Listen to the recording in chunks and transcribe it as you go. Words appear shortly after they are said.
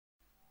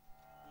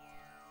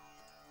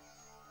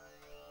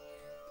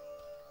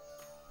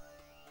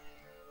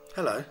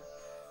Hello,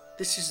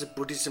 this is the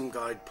Buddhism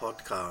Guide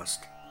podcast,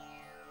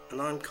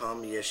 and I'm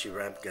Karmayeshi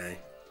Rabgay.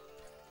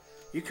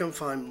 You can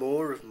find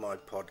more of my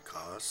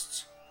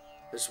podcasts,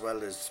 as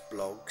well as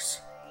blogs,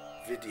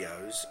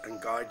 videos, and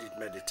guided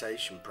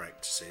meditation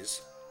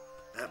practices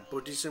at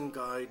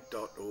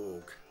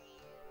buddhismguide.org.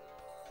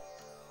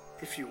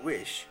 If you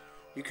wish,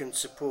 you can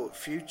support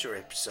future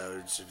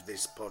episodes of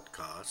this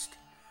podcast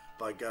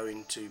by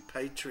going to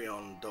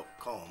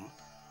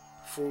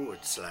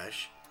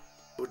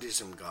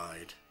patreon.com/Buddhism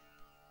Guide.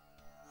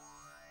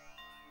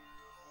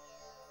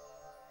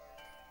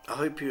 I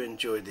hope you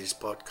enjoy this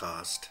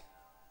podcast.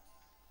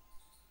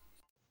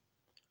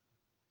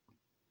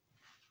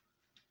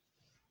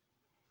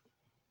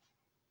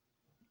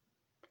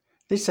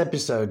 This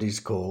episode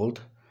is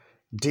called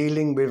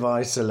Dealing with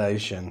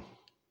Isolation.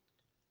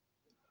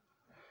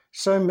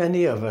 So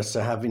many of us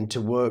are having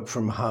to work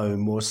from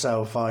home or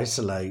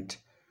self-isolate,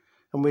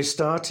 and we're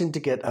starting to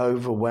get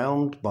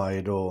overwhelmed by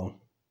it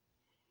all.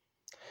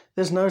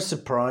 There's no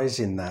surprise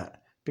in that,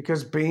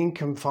 because being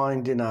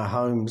confined in our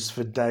homes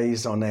for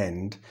days on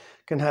end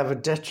can have a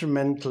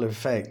detrimental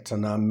effect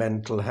on our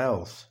mental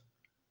health.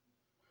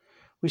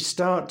 We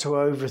start to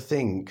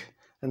overthink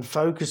and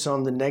focus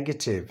on the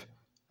negative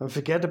and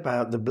forget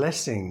about the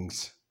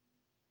blessings.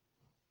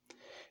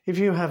 If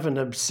you have an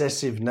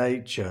obsessive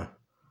nature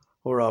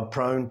or are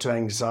prone to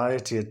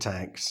anxiety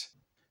attacks,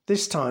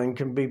 this time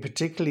can be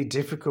particularly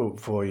difficult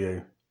for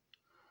you.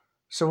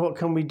 So what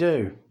can we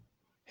do?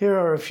 Here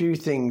are a few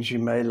things you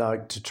may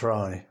like to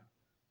try.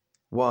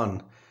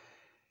 1.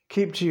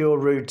 Keep to your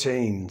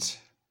routines.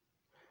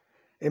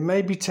 It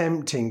may be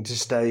tempting to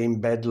stay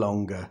in bed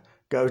longer,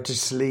 go to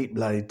sleep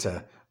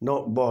later,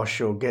 not wash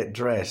or get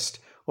dressed,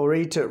 or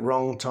eat at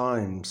wrong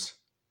times.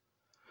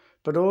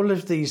 But all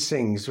of these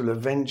things will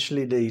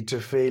eventually lead to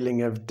a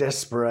feeling of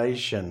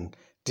desperation,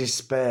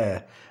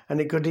 despair, and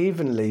it could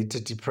even lead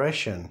to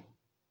depression.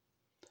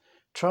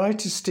 Try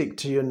to stick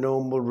to your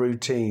normal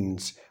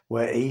routines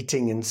where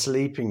eating and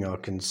sleeping are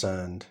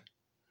concerned.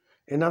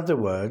 In other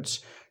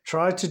words,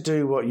 try to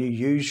do what you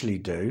usually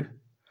do,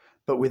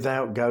 but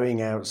without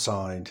going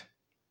outside.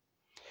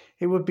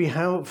 It would be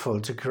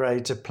helpful to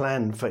create a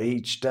plan for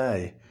each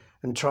day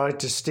and try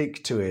to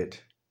stick to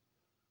it.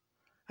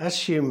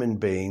 As human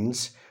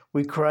beings,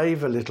 we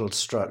crave a little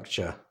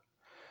structure,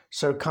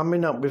 so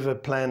coming up with a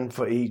plan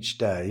for each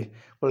day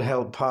will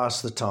help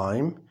pass the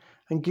time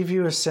and give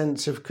you a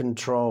sense of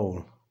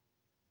control.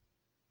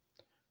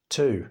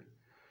 2.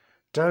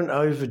 Don't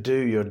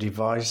overdo your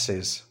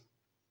devices.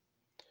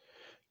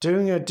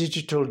 Doing a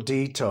digital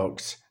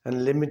detox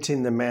and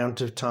limiting the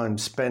amount of time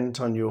spent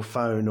on your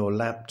phone or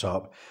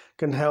laptop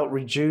can help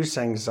reduce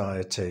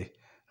anxiety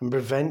and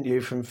prevent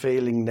you from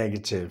feeling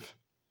negative.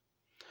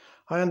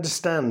 I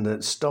understand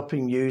that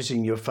stopping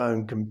using your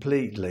phone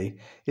completely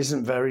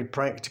isn't very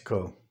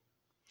practical.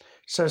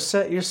 So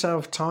set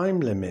yourself time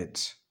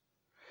limits.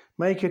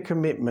 Make a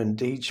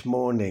commitment each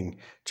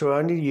morning to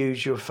only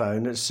use your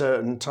phone at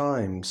certain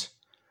times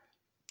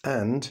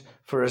and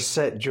for a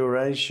set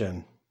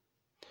duration.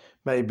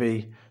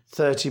 Maybe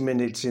 30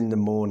 minutes in the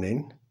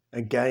morning,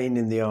 again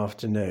in the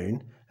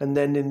afternoon, and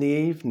then in the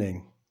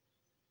evening.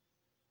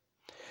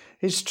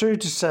 It's true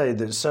to say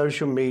that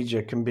social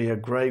media can be a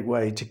great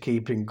way to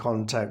keep in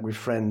contact with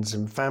friends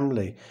and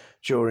family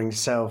during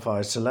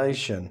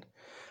self-isolation,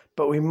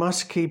 but we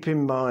must keep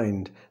in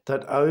mind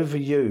that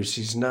overuse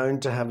is known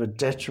to have a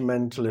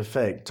detrimental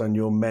effect on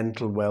your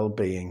mental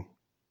well-being.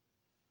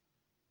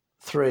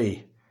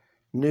 3.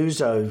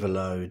 News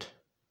overload.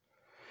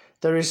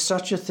 There is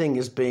such a thing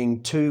as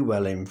being too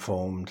well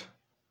informed.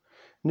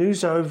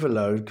 News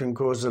overload can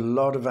cause a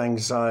lot of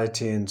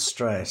anxiety and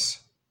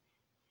stress.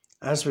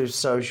 As with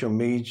social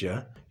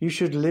media, you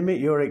should limit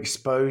your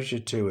exposure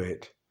to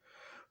it.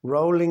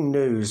 Rolling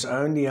news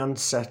only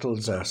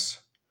unsettles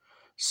us.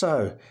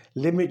 So,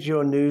 limit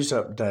your news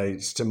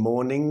updates to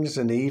mornings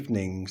and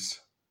evenings.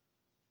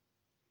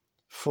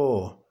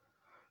 4.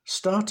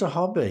 Start a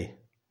hobby.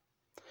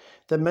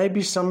 There may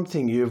be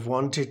something you have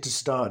wanted to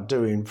start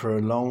doing for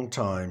a long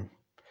time.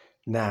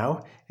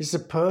 Now is the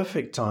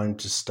perfect time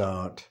to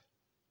start.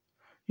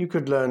 You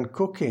could learn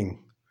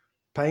cooking,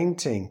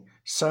 painting,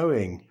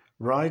 sewing,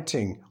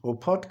 writing, or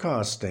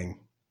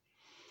podcasting.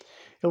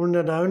 It will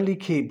not only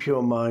keep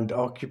your mind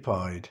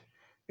occupied,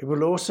 it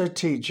will also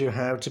teach you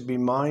how to be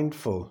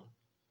mindful.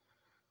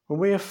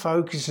 When we are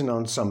focusing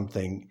on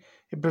something,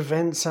 it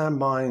prevents our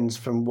minds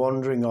from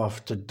wandering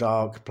off to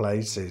dark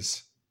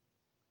places.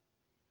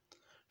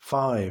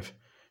 5.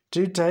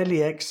 Do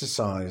daily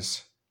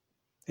exercise.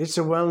 It's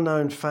a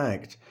well-known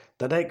fact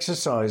that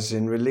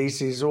exercising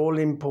releases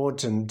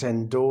all-important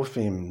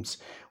endorphins,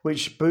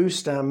 which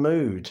boost our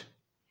mood.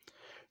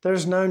 There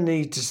is no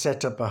need to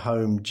set up a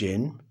home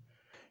gym.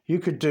 You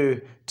could do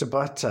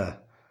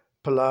Tabata,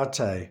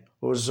 Pilates,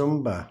 or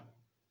Zumba.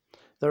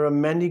 There are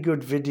many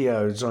good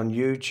videos on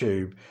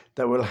YouTube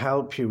that will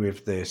help you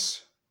with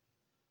this.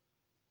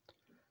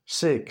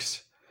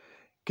 6.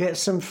 Get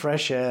some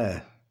fresh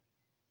air.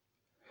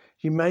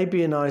 You may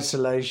be in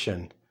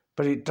isolation,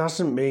 but it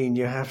doesn't mean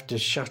you have to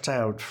shut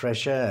out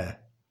fresh air.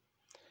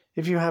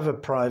 If you have a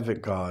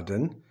private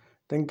garden,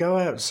 then go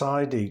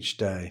outside each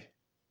day.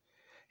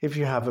 If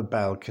you have a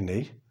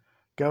balcony,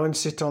 go and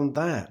sit on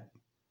that.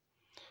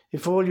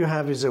 If all you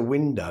have is a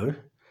window,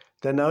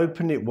 then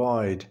open it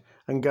wide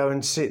and go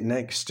and sit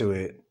next to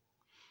it.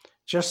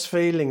 Just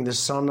feeling the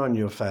sun on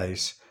your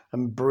face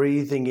and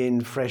breathing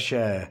in fresh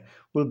air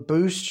will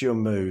boost your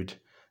mood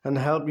and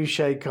help you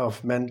shake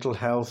off mental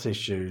health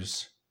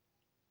issues.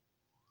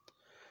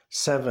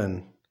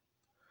 7.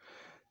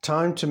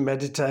 Time to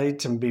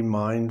meditate and be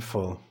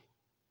mindful.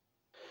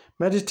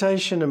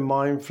 Meditation and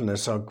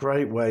mindfulness are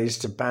great ways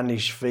to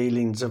banish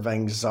feelings of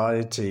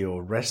anxiety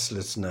or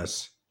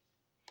restlessness.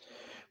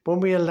 When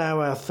we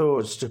allow our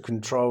thoughts to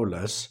control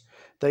us,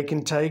 they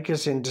can take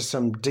us into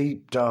some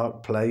deep,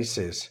 dark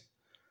places,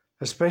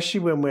 especially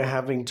when we're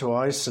having to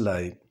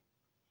isolate.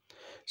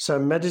 So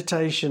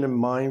meditation and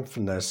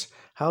mindfulness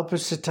help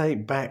us to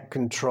take back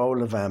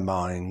control of our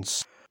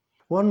minds.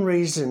 One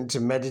reason to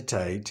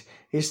meditate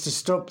is to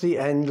stop the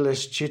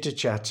endless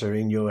chitter-chatter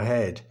in your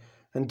head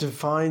and to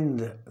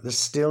find the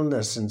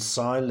stillness and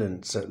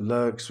silence that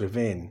lurks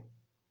within.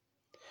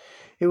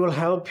 It will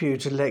help you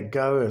to let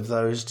go of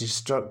those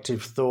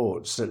destructive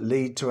thoughts that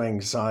lead to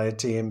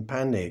anxiety and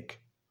panic.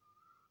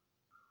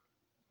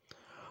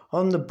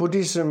 On the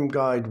Buddhism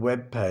Guide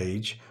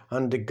webpage,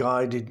 under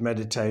Guided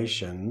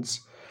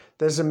Meditations,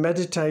 there's a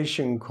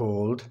meditation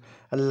called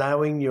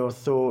Allowing Your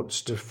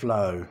Thoughts to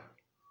Flow.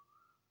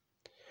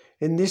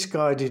 In this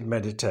guided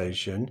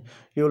meditation,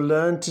 you'll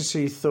learn to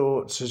see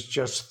thoughts as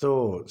just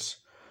thoughts,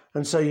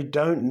 and so you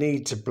don't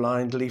need to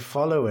blindly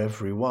follow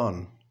every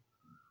one.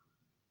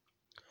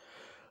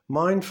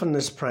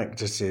 Mindfulness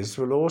practices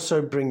will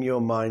also bring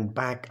your mind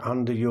back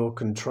under your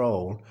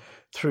control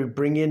through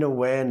bringing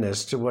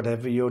awareness to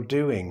whatever you're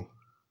doing.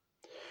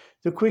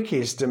 The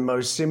quickest and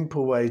most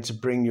simple way to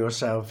bring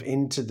yourself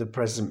into the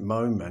present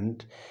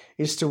moment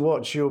is to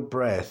watch your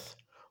breath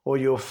or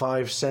your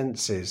 5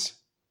 senses.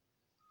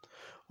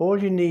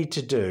 All you need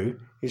to do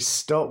is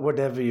stop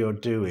whatever you're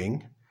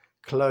doing,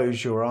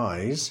 close your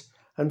eyes,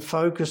 and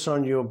focus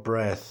on your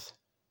breath.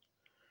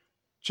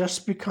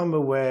 Just become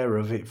aware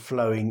of it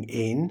flowing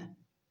in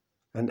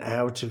and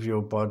out of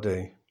your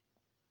body.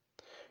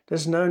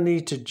 There's no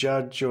need to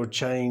judge or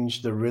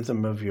change the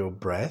rhythm of your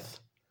breath.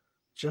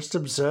 Just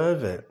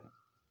observe it.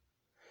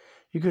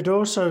 You could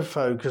also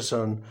focus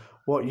on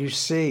what you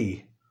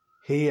see,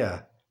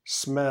 hear,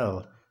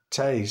 smell,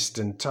 taste,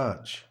 and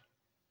touch.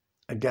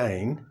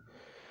 Again,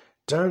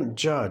 don't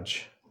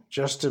judge,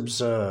 just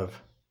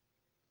observe.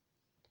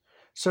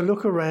 So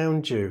look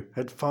around you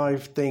at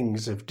 5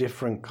 things of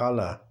different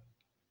colour.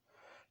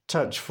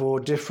 Touch 4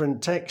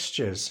 different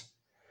textures.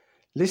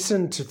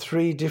 Listen to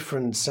 3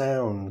 different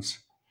sounds.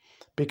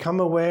 Become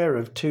aware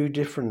of 2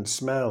 different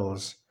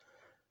smells.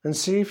 And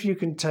see if you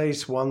can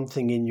taste one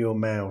thing in your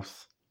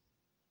mouth.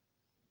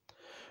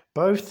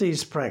 Both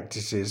these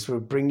practices will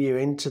bring you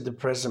into the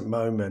present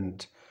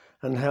moment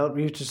and help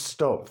you to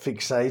stop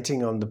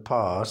fixating on the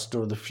past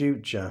or the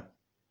future.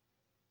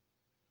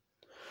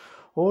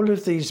 All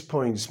of these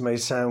points may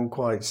sound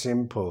quite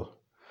simple,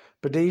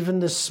 but even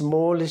the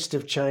smallest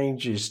of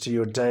changes to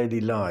your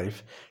daily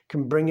life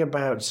can bring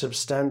about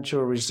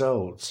substantial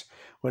results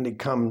when it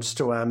comes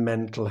to our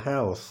mental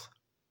health.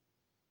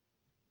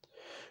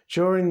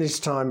 During this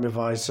time of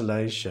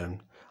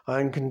isolation,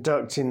 I am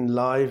conducting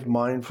live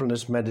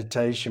mindfulness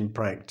meditation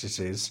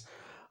practices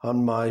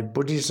on my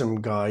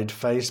Buddhism Guide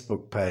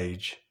Facebook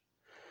page.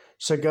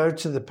 So go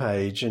to the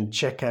page and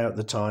check out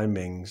the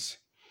timings.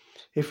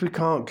 If we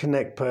can't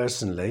connect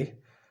personally,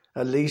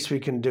 at least we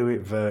can do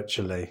it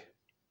virtually.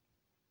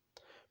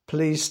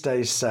 Please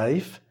stay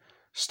safe,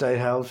 stay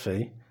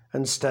healthy,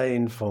 and stay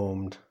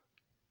informed.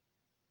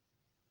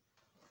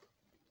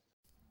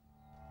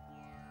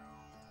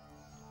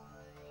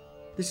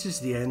 This is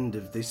the end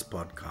of this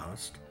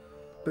podcast,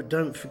 but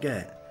don't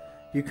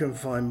forget, you can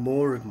find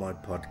more of my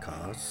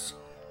podcasts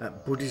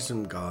at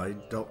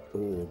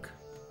buddhismguide.org.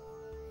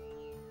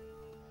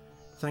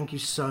 Thank you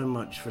so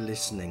much for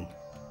listening,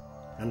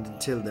 and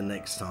until the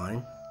next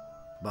time,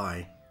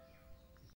 bye.